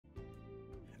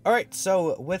Alright,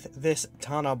 so with this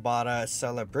Tanabata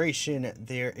celebration,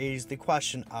 there is the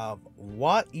question of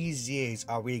what EZAs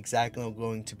are we exactly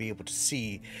going to be able to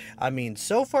see? I mean,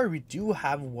 so far we do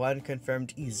have one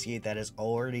confirmed EZA that is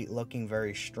already looking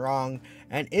very strong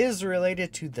and is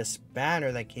related to this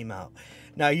banner that came out.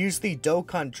 Now, usually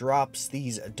Dokkan drops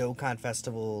these Dokkan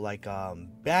Festival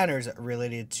banners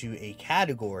related to a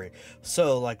category.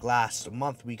 So like last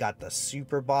month we got the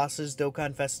Super Bosses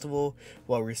Dokkan Festival,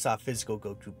 where we saw Physical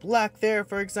Goku Black there,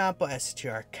 for example,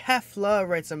 STR Kefla,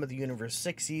 right? Some of the Universe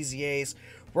 6 EZAs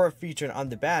were featured on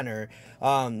the banner.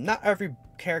 Not every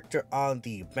character on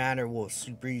the banner was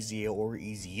Super EZA or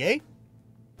EZA,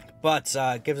 but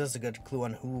gives us a good clue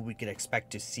on who we could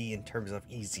expect to see in terms of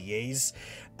EZAs,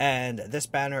 and this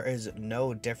banner is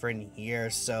no different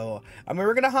here. So I mean,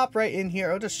 we're gonna hop right in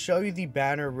here. I'll just show you the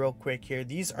banner real quick here.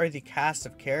 These are the cast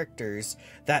of characters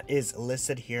that is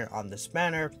listed here on this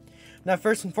banner. Now,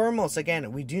 first and foremost,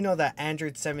 again, we do know that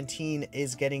Android 17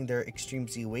 is getting their Extreme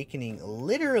Z Awakening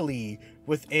literally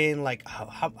within like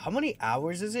how many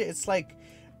hours is it? It's like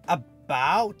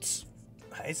about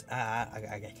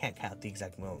I can't count the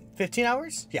exact moment. 15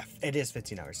 hours? Yeah, it is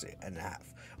 15 hours and a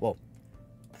half. Well,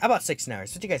 about 16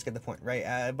 hours, but you guys get the point,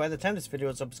 right? By the time this video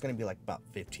is up, it's going to be like about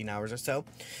 15 hours or so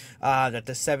that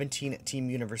the 17 Team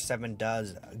Universe 7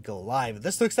 does go live.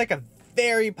 This looks like a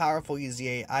very powerful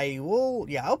EZA.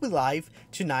 I'll be live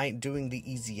tonight doing the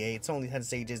EZA. It's only 10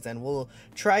 stages, and we'll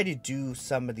try to do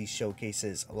some of these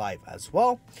showcases live as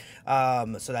well.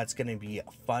 So that's going to be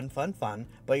fun.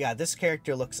 But yeah, this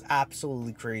character looks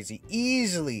absolutely crazy.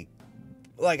 Easily,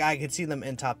 like, I could see them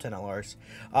in top 10 LRs.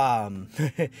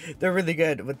 They're really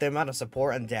good with the amount of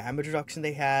support and damage reduction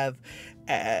they have.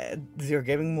 They're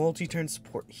giving multi-turn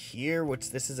support here,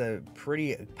 which this is a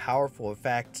pretty powerful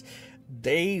effect.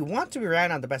 They want to be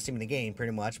ran on the best team in the game,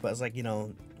 pretty much, but it's like, you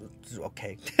know,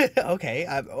 okay. Okay,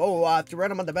 I have to run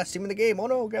them on the best team in the game. Oh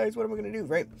no, guys, what am I gonna do,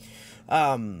 right?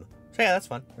 So yeah, that's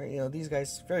fun, right? You know, these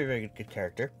guys, very good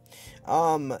character.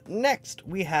 Next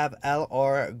we have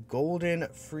LR Golden,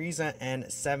 Frieza,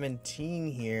 and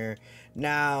 17 here.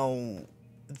 Now,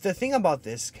 the thing about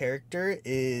this character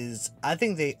is I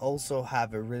think they also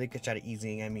have a really good shot at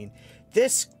easing. I mean,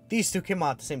 these two came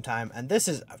out at the same time, and this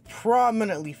is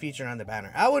prominently featured on the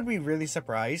banner. I would be really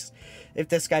surprised if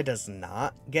this guy does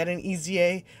not get an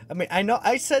EZA. I mean, I know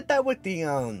I said that with the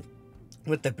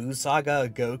Buu Saga,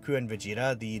 Goku, and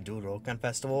Vegeta, the Dual Dokkan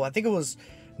Festival. I think it was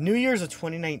New Year's of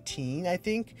 2019, I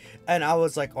think, and I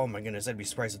was like, oh my goodness, I'd be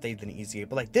surprised if they did an EZA.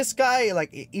 But like this guy,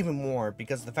 like even more,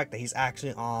 because of the fact that he's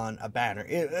actually on a banner.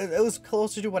 It was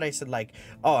closer to what I said, like,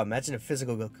 oh, imagine if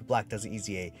Physical Goku Black does an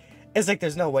EZA. It's like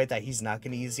there's no way that he's not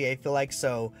going to EZA, I feel like.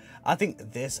 So I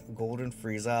think this Golden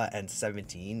Frieza and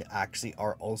 17 actually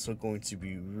are also going to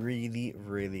be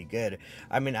really good.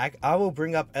 I mean, I will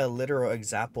bring up a literal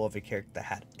example of a character that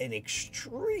had an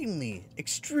extremely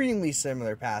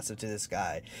similar passive to this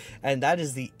guy, and that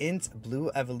is the Int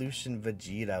Blue Evolution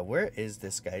Vegeta. Where is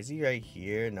this guy? Is he right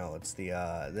here? No, it's the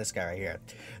this guy right here.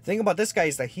 The thing about this guy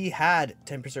is that he had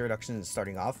 10% reduction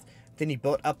starting off. Then he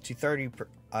built up to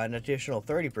an additional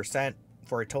 30%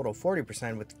 for a total of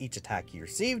 40% with each attack he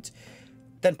received.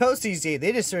 Then post EZA,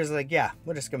 they just sort of like, yeah,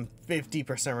 we'll just give him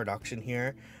 50% reduction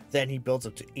here. Then he builds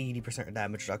up to 80%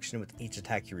 damage reduction with each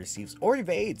attack he receives or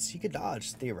evades. He could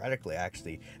dodge, theoretically,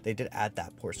 actually. They did add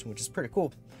that portion, which is pretty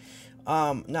cool.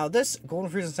 Now this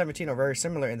Golden Frieza and 17 are very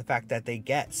similar in the fact that they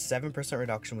get 7%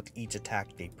 reduction with each attack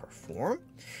they perform.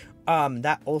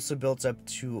 That also builds up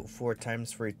to 4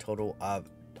 times for a total of,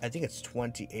 I think it's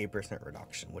 28%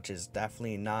 reduction, which is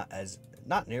definitely not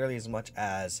nearly as much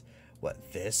as what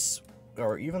this,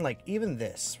 or even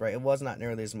this, right? It was not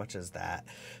nearly as much as that.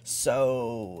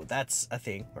 So that's a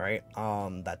thing, right?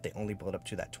 That they only build up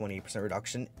to that 28%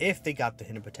 reduction if they got the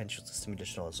hidden potential system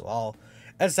additional as well.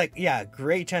 And it's like, yeah,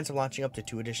 great chance of launching up to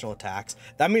 2 additional attacks.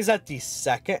 That means that the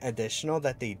second additional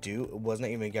that they do wasn't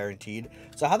even guaranteed.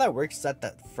 So how that works is that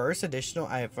the first additional,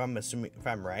 if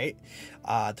I'm right,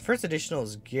 the first additional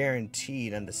is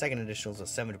guaranteed, and the second additional is a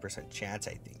 70% chance,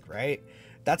 I think, right?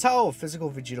 That's how Physical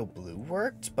Vegeta Blue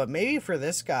worked, but maybe for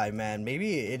this guy, man,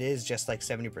 maybe it is just like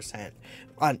 70%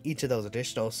 on each of those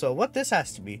additionals. So what this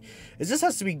has to be is this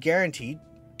has to be guaranteed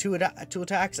 2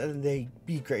 attacks, and then they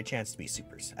be great chance to be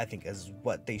supers, I think, is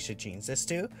what they should change this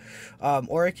to.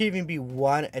 Or it could even be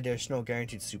 1 additional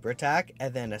guaranteed super attack,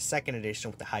 and then a second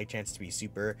additional with a high chance to be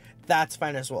super. That's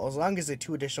fine as well, as long as the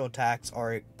 2 additional attacks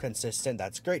are consistent.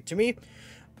 That's great to me.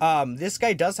 This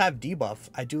guy does have debuff.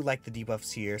 I do like the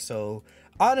debuffs here. So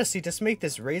honestly, just make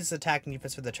this raise attacking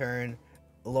defense for the turn,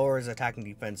 lowers attacking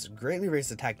defense, greatly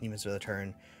raises attacking defense for the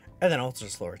turn, and then also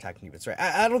just lower attacking defense, right?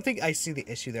 I don't think I see the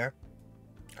issue there.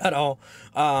 at all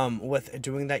with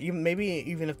doing that. You maybe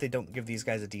even if they don't give these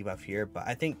guys a debuff here, but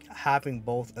I think having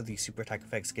both of these super attack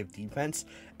effects give defense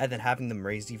and then having them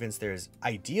raise defense there is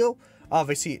ideal.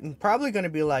 Obviously probably going to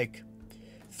be like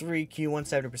 3Q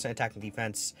 170% attacking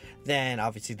defense, then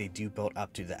obviously they do build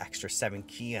up to the extra 7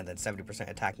 key and then 70%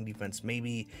 attacking defense.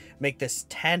 Maybe make this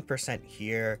 10%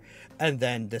 here, and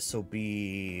then this will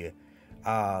be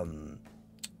because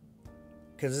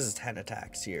this is 10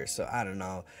 attacks here, so I don't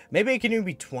know, maybe it can even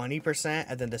be 20%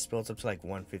 and then this builds up to like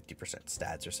 150%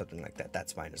 stats or something like that.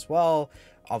 That's fine as well.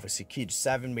 Obviously key to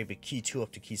 7, maybe key 2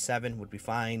 up to key 7 would be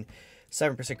fine.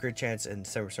 7% crit chance and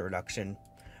 7% reduction.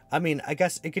 I mean, I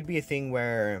guess it could be a thing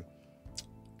where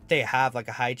they have like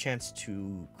a high chance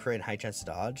to crit and high chance to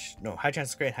dodge, no, high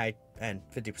chance to crit and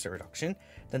 50% reduction,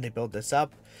 then they build this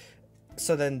up.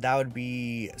 So then that would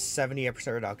be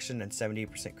 78% reduction and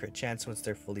 78% crit chance once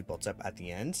they're fully built up at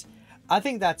the end. I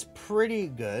think that's pretty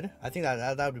good. I think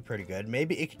that would be pretty good.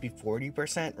 Maybe it could be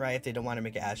 40%, right, if they don't want to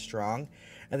make it as strong.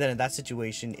 And then in that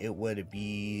situation, it would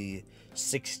be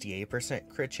 68%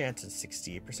 crit chance and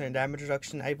 68% damage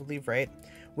reduction, I believe, right?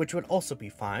 Which would also be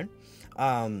fine.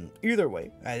 Either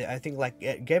way, I think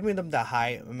like giving them the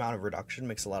high amount of reduction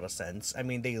makes a lot of sense. I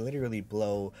mean, they literally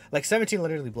blow, like 17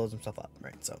 literally blows himself up,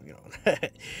 right? So, you know,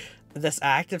 this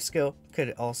active skill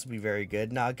could also be very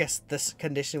good. Now, I guess this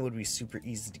condition would be super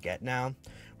easy to get now,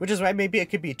 which is why maybe it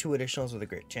could be 2 additionals with a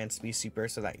great chance to be super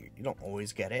so that you don't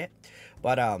always get it.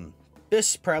 But,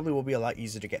 this probably will be a lot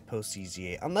easier to get post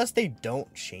EZA unless they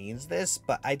don't change this,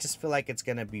 but I just feel like it's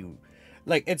gonna be,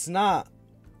 like, it's not,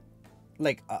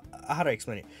 like, how do I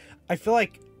explain it? I feel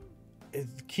like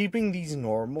keeping these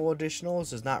normal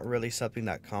additionals is not really something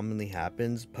that commonly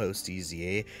happens post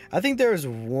EZA. I think there was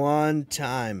one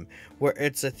time where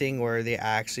it's a thing where they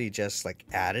actually just like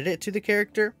added it to the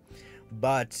character,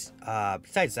 but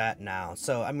besides that, now.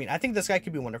 So I mean, I think this guy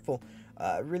could be wonderful.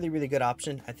 Really good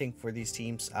option, I think, for these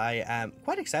teams. I am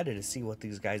quite excited to see what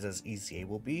these guys as EZA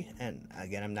will be, and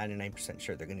again, I'm 99%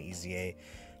 sure they're going to EZA.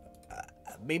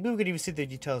 Maybe we could even see the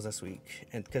details this week,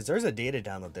 and because there's a data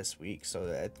download this week,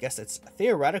 so I guess it's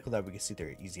theoretical that we can see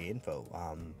their EZA info,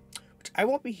 which I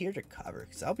won't be here to cover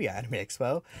because I'll be at Anime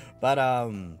Expo. But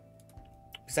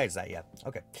besides that, yeah,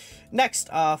 okay. Next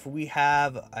off, we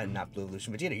have not Blue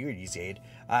Illusion Vegeta, you're EZA'd.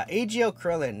 AGL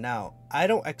Krillin. Now, I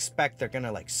don't expect they're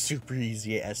gonna like super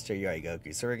EZA Esther Yoi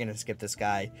Goku, so we're gonna skip this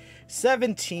guy.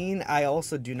 17, I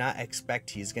also do not expect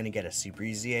he's gonna get a super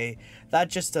EZA. That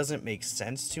just doesn't make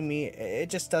sense to me. It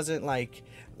just doesn't like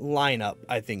line up,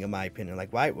 I think, in my opinion.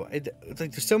 Like, why? Like,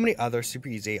 there's so many other super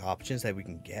EZA options that we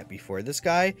can get before this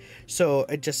guy, so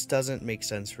it just doesn't make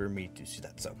sense for me to see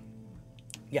that. So,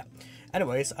 yeah.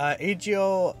 Anyways,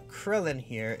 AGL Krillin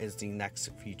here is the next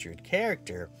featured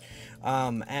character.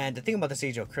 And the thing about this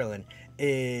AGL Krillin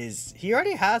is he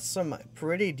already has some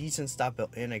pretty decent stuff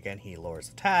built in. Again, he lowers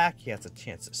attack, he has a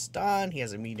chance to stun, he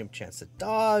has a medium chance to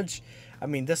dodge. I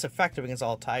mean, this effective against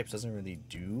all types doesn't really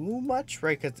do much,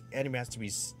 right? Because the enemy has to be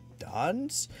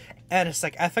stunned. And it's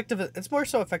like effective, it's more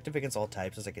so effective against all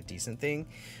types. It's like a decent thing.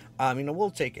 You know,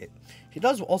 we'll take it. He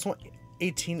does also want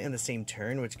 18 in the same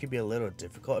turn, which could be a little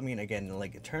difficult. I mean, again,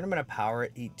 like a tournament of power at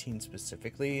 18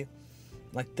 specifically,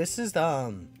 like this is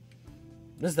the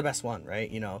best one,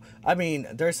 right? You know, I mean,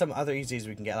 there's some other EZs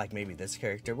we can get, like maybe this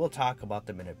character. We'll talk about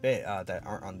them in a bit that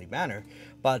aren't on the banner,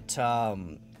 but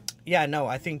yeah, no,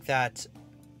 I think that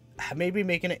maybe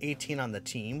making it 18 on the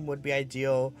team would be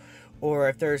ideal. Or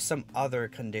if there's some other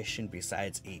condition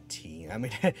besides 18. I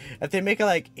mean, if they make it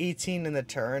like 18 in the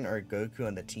turn or Goku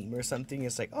on the team or something,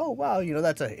 it's like, oh, wow, you know,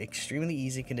 that's an extremely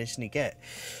easy condition to get.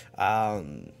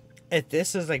 If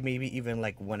this is like maybe even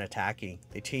like when attacking,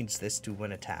 they change this to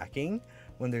when attacking,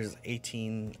 when there's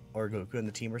 18 or Goku on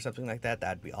the team or something like that,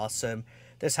 that'd be awesome.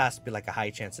 This has to be like a high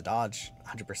chance to dodge,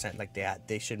 100%. Like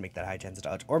they should make that high chance to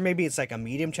dodge. Or maybe it's like a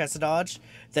medium chance to dodge,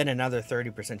 then another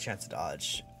 30% chance to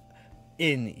dodge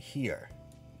in here.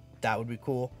 That would be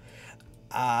cool.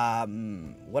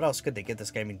 What else could they get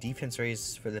this guy? I mean, defense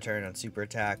raise for the turn on super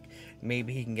attack.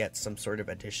 Maybe he can get some sort of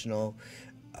additional.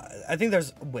 I think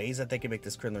there's ways that they can make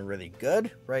this Krillin really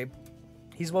good, right?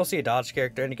 He's mostly a dodge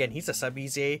character, and again, he's a sub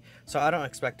EZA, so I don't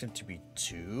expect him to be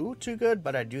too good,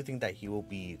 but I do think that he will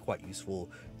be quite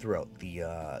useful throughout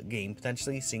the game,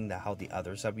 potentially, seeing that how the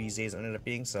other sub EZAs ended up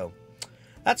being. So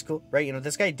that's cool, right? You know,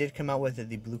 this guy did come out with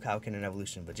the Blue Falcon and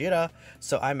Evolution Vegeta,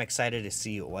 so I'm excited to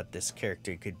see what this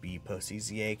character could be post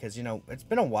EZA, because, you know, it's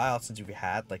been a while since we've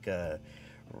had like a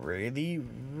really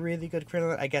good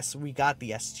Krillin. I guess we got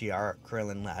the STR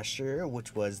Krillin last year,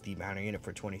 which was the banner unit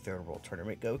for 23rd World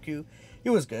Tournament Goku.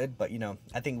 It was good, but, you know,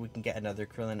 I think we can get another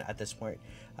Krillin at this point.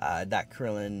 That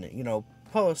Krillin, you know,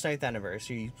 post 9th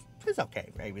anniversary, it's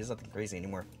okay, right? It's nothing crazy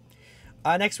anymore.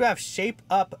 Next we have Shape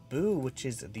Up Boo, which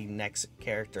is the next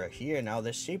character here. Now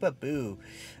this Shape Up Boo,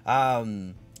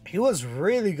 he was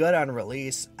really good on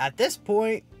release. At this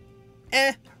point,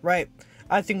 right?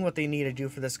 I think what they need to do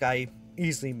for this guy,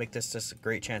 easily make this just a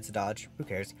great chance to dodge. Who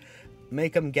cares?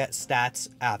 Make him get stats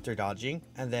after dodging,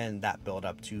 and then that build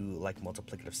up to like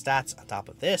multiplicative stats on top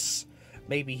of this.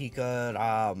 Maybe he could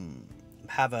have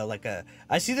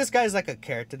I see this guy as like a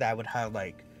character that would have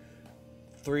like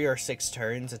 3 or 6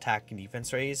 turns attack and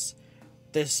defense raise.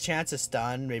 This chance to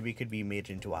stun maybe could be made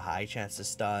into a high chance to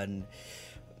stun.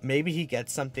 Maybe he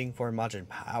gets something for Majin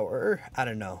Power. I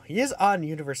don't know. He is on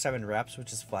Universe 7 reps,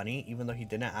 which is funny. Even though he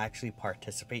didn't actually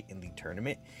participate in the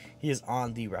tournament, he is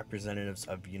on the representatives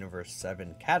of Universe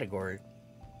 7 category.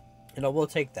 You know, we'll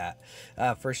take that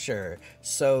for sure.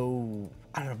 So,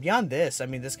 I don't know. Beyond this, I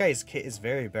mean, this guy's kit is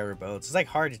very bare bones. It's like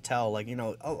hard to tell. Like, you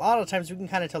know, a lot of times we can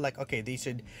kind of tell, like, okay, they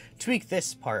should tweak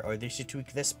this part or they should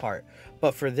tweak this part.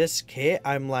 But for this kit,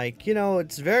 I'm like, you know,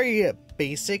 it's very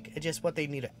basic. It's just what they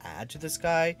need to add to this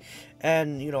guy.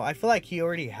 And, you know, I feel like he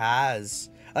already has,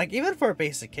 like, even for a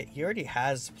basic kit, he already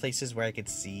has places where I could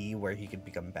see where he could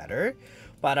become better.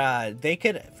 But they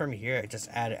could, from here, just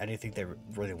add anything they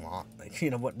really want. Like,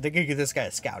 you know what, they could give this guy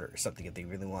a scouter or something if they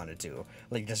really wanted to.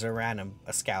 Like, just a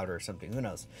scouter or something, who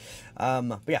knows.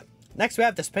 But yeah, next we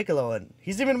have this Piccolo, and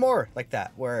he's even more like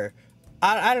that, where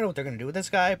I don't know what they're going to do with this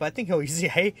guy, but I think he'll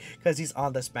EZA because he's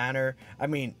on this banner. I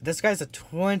mean, this guy's a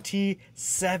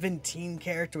 2017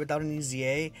 character without an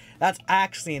EZA. That's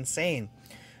actually insane.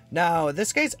 Now,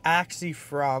 this guy's actually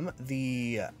from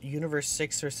the Universe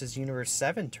 6 versus Universe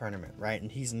 7 tournament, right?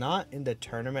 And he's not in the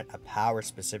tournament of power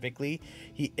specifically.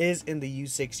 He is in the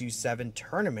U6, U7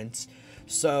 tournaments.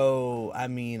 So, I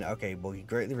mean, okay, well, he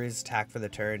greatly raises attack for the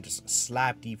turn. Just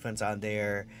slap defense on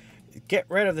there. Get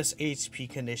rid of this HP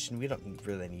condition. We don't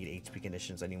really need HP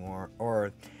conditions anymore.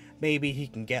 Or maybe he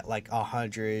can get like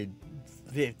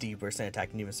 150%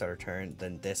 attack and even start a turn.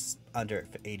 Then this under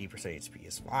 80% HP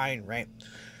is fine, right?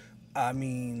 I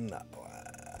mean,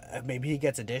 maybe he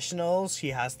gets additionals.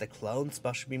 He has the clone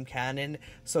special beam cannon,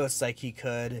 so it's like he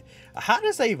could. How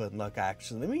does that even look?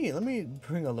 Actually, let me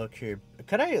bring a look here.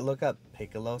 Could I look up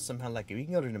Piccolo somehow? Like, if we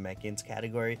can go to the Mechans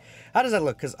category, how does that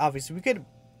look? Because obviously we could,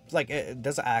 like, it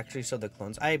does actually show the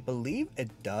clones. I believe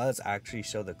it does actually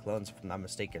show the clones, if I'm not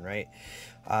mistaken, right?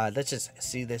 Let's just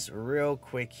see this real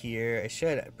quick here. It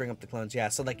should bring up the clones. Yeah,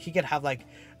 so like he could have like,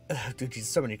 dude, he's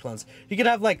so many clones. He could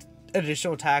have like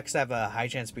additional attacks that have a high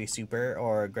chance to be super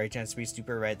or a great chance to be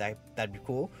super, right? That'd be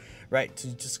cool, right?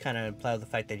 To just kind of play with the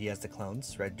fact that he has the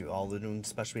clones, right? Do all the new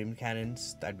special beam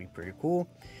cannons. That'd be pretty cool.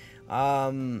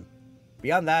 Beyond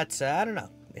that, I don't know.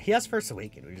 He has First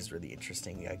Awaken, which is really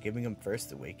interesting. Giving him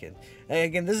First Awaken. And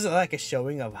again, this is like a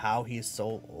showing of how he's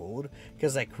so old.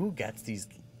 Because like, who gets this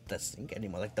Link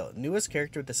anymore? Like, the newest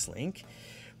character with this Link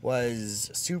was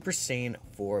Super Saiyan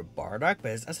 4 Bardock,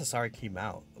 but his SSR came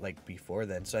out like before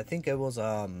then. So I think it was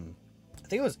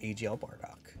AGL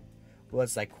Bardock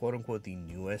was like quote unquote the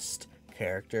newest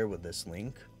character with this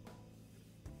Link.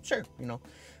 Sure, you know.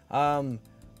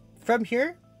 From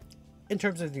here, in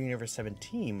terms of the Universe 7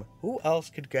 team, who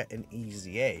else could get an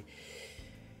EZA?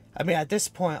 I mean, at this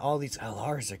point, all these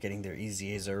LRs are getting their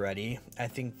EZAs already. I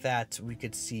think that we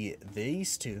could see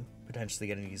these two potentially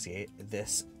get an EZA.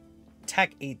 This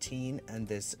Tech 18 and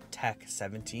this Tech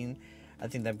 17. I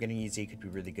think them getting EZA could be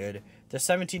really good. The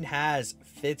 17 has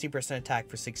 50% attack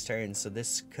for 6 turns, so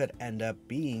this could end up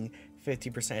being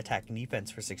 50% attack and defense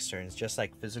for 6 turns, just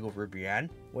like Physical Rubian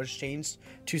was changed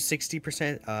to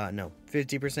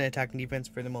 50% attack and defense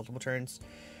for the multiple turns.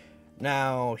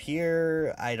 Now,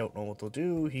 here, I don't know what they'll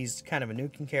do. He's kind of a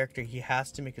nuking character. He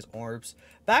has to make his orbs.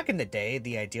 Back in the day,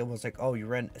 the idea was like, oh, you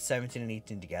run 17 and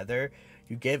 18 together.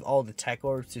 You give all the tech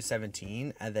orbs to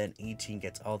 17, and then 18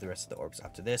 gets all the rest of the orbs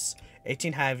after this.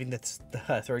 18 having the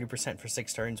 30% for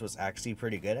 6 turns was actually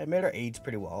pretty good. It made her age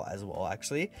pretty well as well,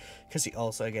 actually. Because he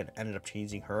also, again, ended up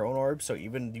changing her own orbs. So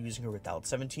even using her without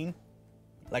 17.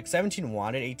 Like, 17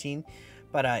 wanted 18,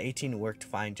 but 18 worked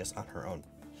fine just on her own.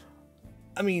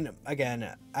 I mean,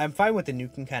 again, I'm fine with the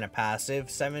nuking kind of passive.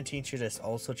 17 should just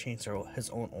also change his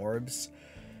own orbs.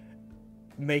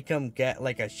 Make him get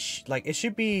like it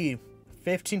should be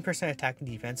 15% attack and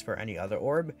defense for any other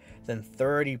orb, then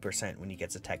 30% when he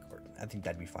gets a tech orb. I think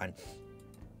that'd be fine.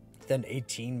 Then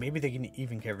 18, maybe they can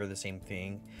even give her the same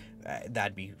thing.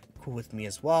 That'd be cool with me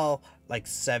as well. Like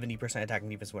 70% attack and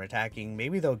defense when attacking.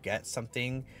 Maybe they'll get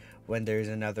something when there's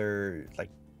another,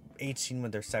 like, 18 when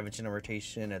there's 17 on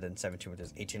rotation, and then 17 when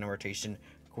there's 18 on rotation.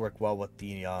 Could work well with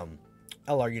the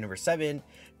LR Universe 7.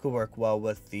 Could work well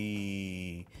with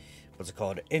the what's it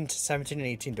called, into 17 and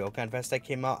 18 Dokkan Fest that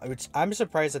came out, which I'm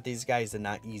surprised that these guys did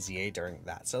not EZA during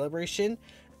that celebration.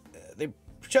 They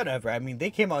should have, right? I mean,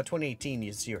 they came out in 2018,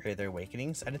 you see here their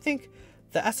awakenings, and I think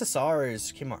the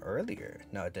SSRs came out earlier.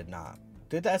 No, it did not.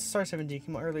 Did the SSR 17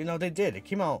 come out earlier? No, they did. It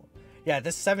came out, yeah,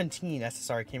 this 17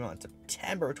 SSR came out in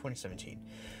September of 2017.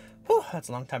 Whew, that's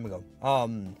a long time ago.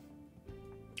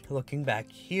 Looking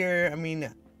back here, I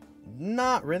mean,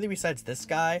 not really besides this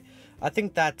guy. I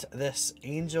think that this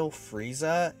Angel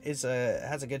Frieza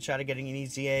has a good shot at getting an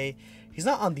EZA. He's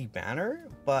not on the banner,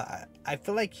 but I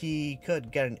feel like he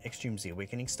could get an Extreme Z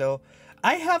Awakening still.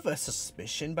 I have a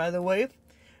suspicion, by the way,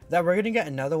 that we're gonna get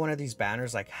another one of these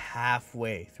banners like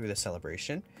halfway through the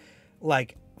celebration,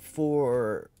 like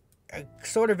for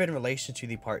sort of in relation to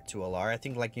the part 2 LR. I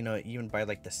think, like, you know, even by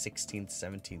like the 16th,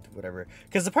 17th, whatever,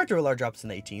 because the part 2 LR drops on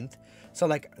the 18th. So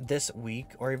like this week,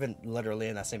 or even literally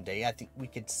in that same day, I think we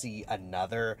could see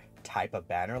another type of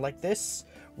banner like this,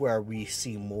 where we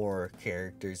see more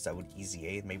characters that would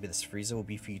EZA. Maybe this Frieza will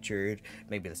be featured,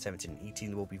 maybe the 17 and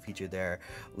 18 will be featured there.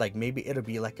 Like maybe it'll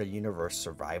be like a Universe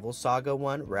Survival Saga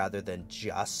one rather than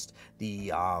just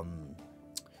the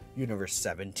Universe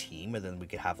 7 team, and then we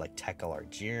could have like Tekal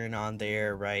Jiren on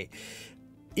there, right?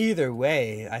 Either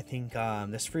way, I think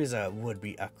this Frieza would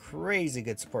be a crazy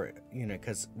good support unit,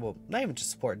 because, well, not even just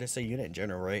support, just a unit in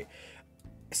general, right?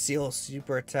 Seal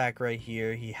super attack right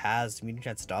here. He has medium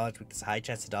chance to dodge with this high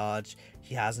chance to dodge.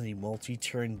 He has the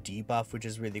multi-turn debuff, which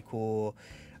is really cool.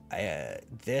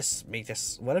 This make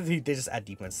this, what if they just add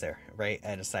defense there, right?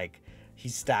 And it's like he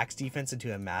stacks defense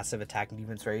into a massive attack and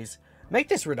defense raise. Make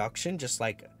this reduction just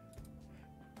like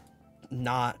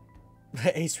not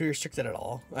HP restricted at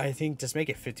all. I think just make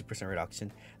it 50%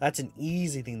 reduction. That's an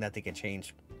easy thing that they can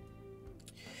change.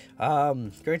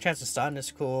 Great chance to stun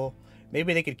is cool.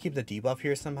 Maybe they could keep the debuff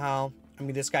here somehow. I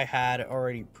mean, this guy had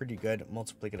already pretty good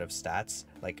multiplicative stats.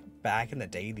 Like back in the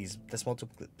day, this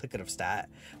multiplicative stat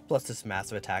plus this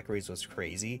massive attack raise was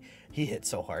crazy. He hit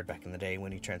so hard back in the day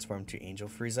when he transformed to Angel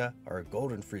Frieza, or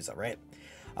Golden Frieza, right?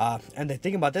 And the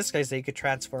thing about this guy is that you could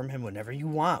transform him whenever you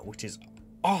want, which is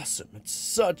awesome. It's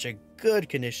such a good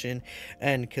condition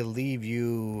and could leave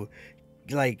you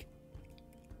like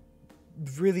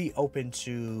really open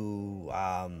to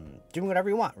doing whatever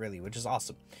you want, really, which is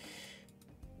awesome.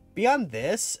 Beyond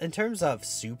this, in terms of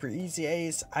super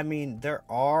EZAs, I mean, there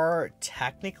are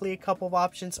technically a couple of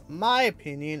options. My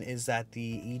opinion is that the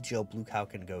EGO Blue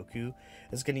Falcon Goku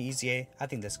is going to EZA. I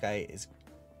think this guy is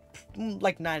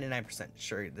like 99%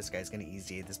 sure this guy's going to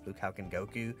EZA this Blue Falcon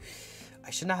Goku. I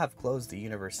should not have closed the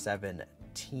Universe 7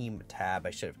 team tab.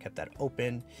 I should have kept that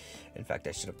open. In fact,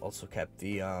 I should have also kept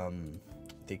the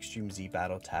Extreme Z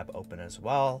Battle tab open as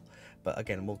well. But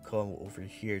again, we'll come over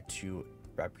here to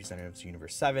Representatives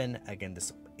Universe 7. Again,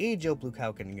 this EGO Blue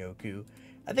Falcon Goku,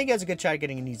 I think he has a good shot at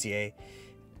getting an EZA,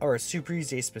 or a Super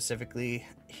EZA specifically.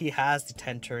 He has the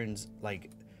 10 turns like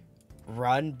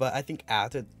run, but I think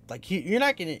after, like, you're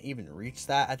not gonna even reach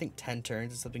that. I think 10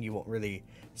 turns is something you won't really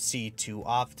see too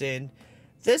often.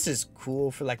 This is cool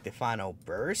for like the final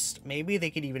burst. Maybe they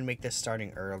could even make this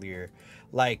starting earlier,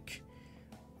 like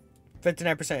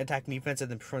 59% attack and defense,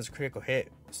 and then performs a critical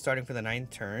hit starting for the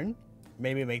 9th turn.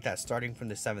 Maybe make that starting from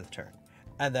the 7th turn,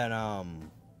 and then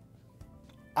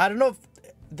I don't know if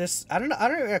this, I don't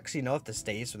actually know if this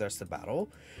stays for the rest of the battle,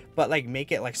 but like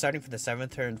make it like starting for the 7th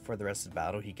turn for the rest of the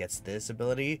battle, he gets this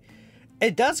ability.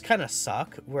 It does kind of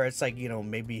suck where it's like, you know,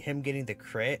 maybe him getting the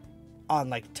crit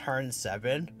on like turn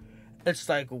 7. It's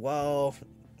like, well,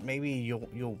 maybe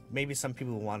you'll maybe some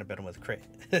people will want to bet him with crit.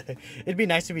 It'd be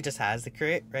nice if he just has the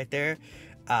crit right there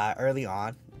early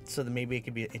on, so that maybe it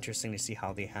could be interesting to see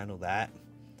how they handle that.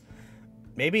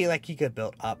 Maybe like he could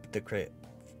build up the crit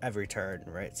every turn,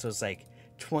 right? So it's like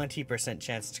 20%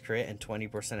 chance to crit and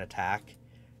 20% attack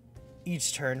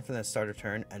each turn from the start of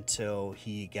turn until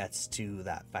he gets to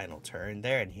that final turn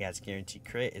there and he has guaranteed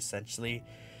crit, essentially.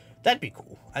 That'd be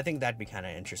cool. I think that'd be kind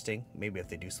of interesting, maybe if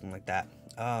they do something like that.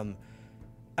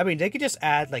 I mean, they could just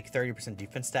add like 30%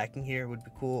 defense stacking here, would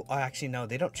be cool. Oh, actually, no,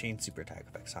 they don't change super attack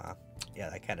effects, huh? Yeah,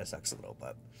 that kind of sucks a little,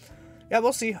 but yeah,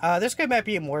 we'll see. This guy might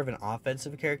be more of an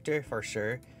offensive character for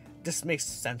sure. This makes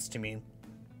sense to me.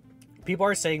 People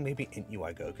are saying maybe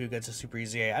UI Goku gets a super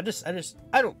EZA. I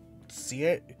don't see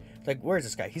it. Like, where's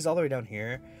this guy? He's all the way down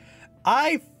here.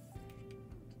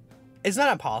 It's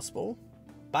not impossible,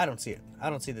 but I don't see it. I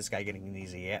don't see this guy getting an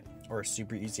EZA yet, or a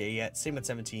super EZA yet. Same with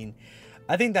 17.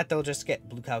 I think that they'll just get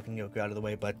Blue Falcon Goku out of the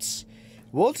way, but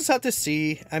we'll just have to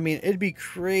see. I mean, it'd be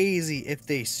crazy if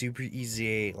they super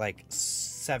EZA like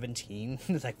 17,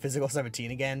 like physical 17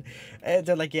 again. And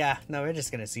they're like, yeah, no, we're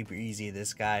just gonna super EZA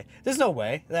this guy. There's no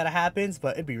way that happens,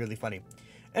 but it'd be really funny.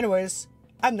 Anyways,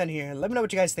 I'm done here. Let me know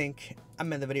what you guys think.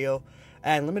 I'm in the video.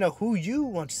 And let me know who you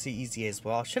want to see EZA as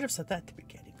well. I should have said that at the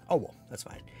beginning. Oh well, that's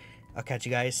fine. I'll catch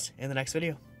you guys in the next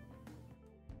video.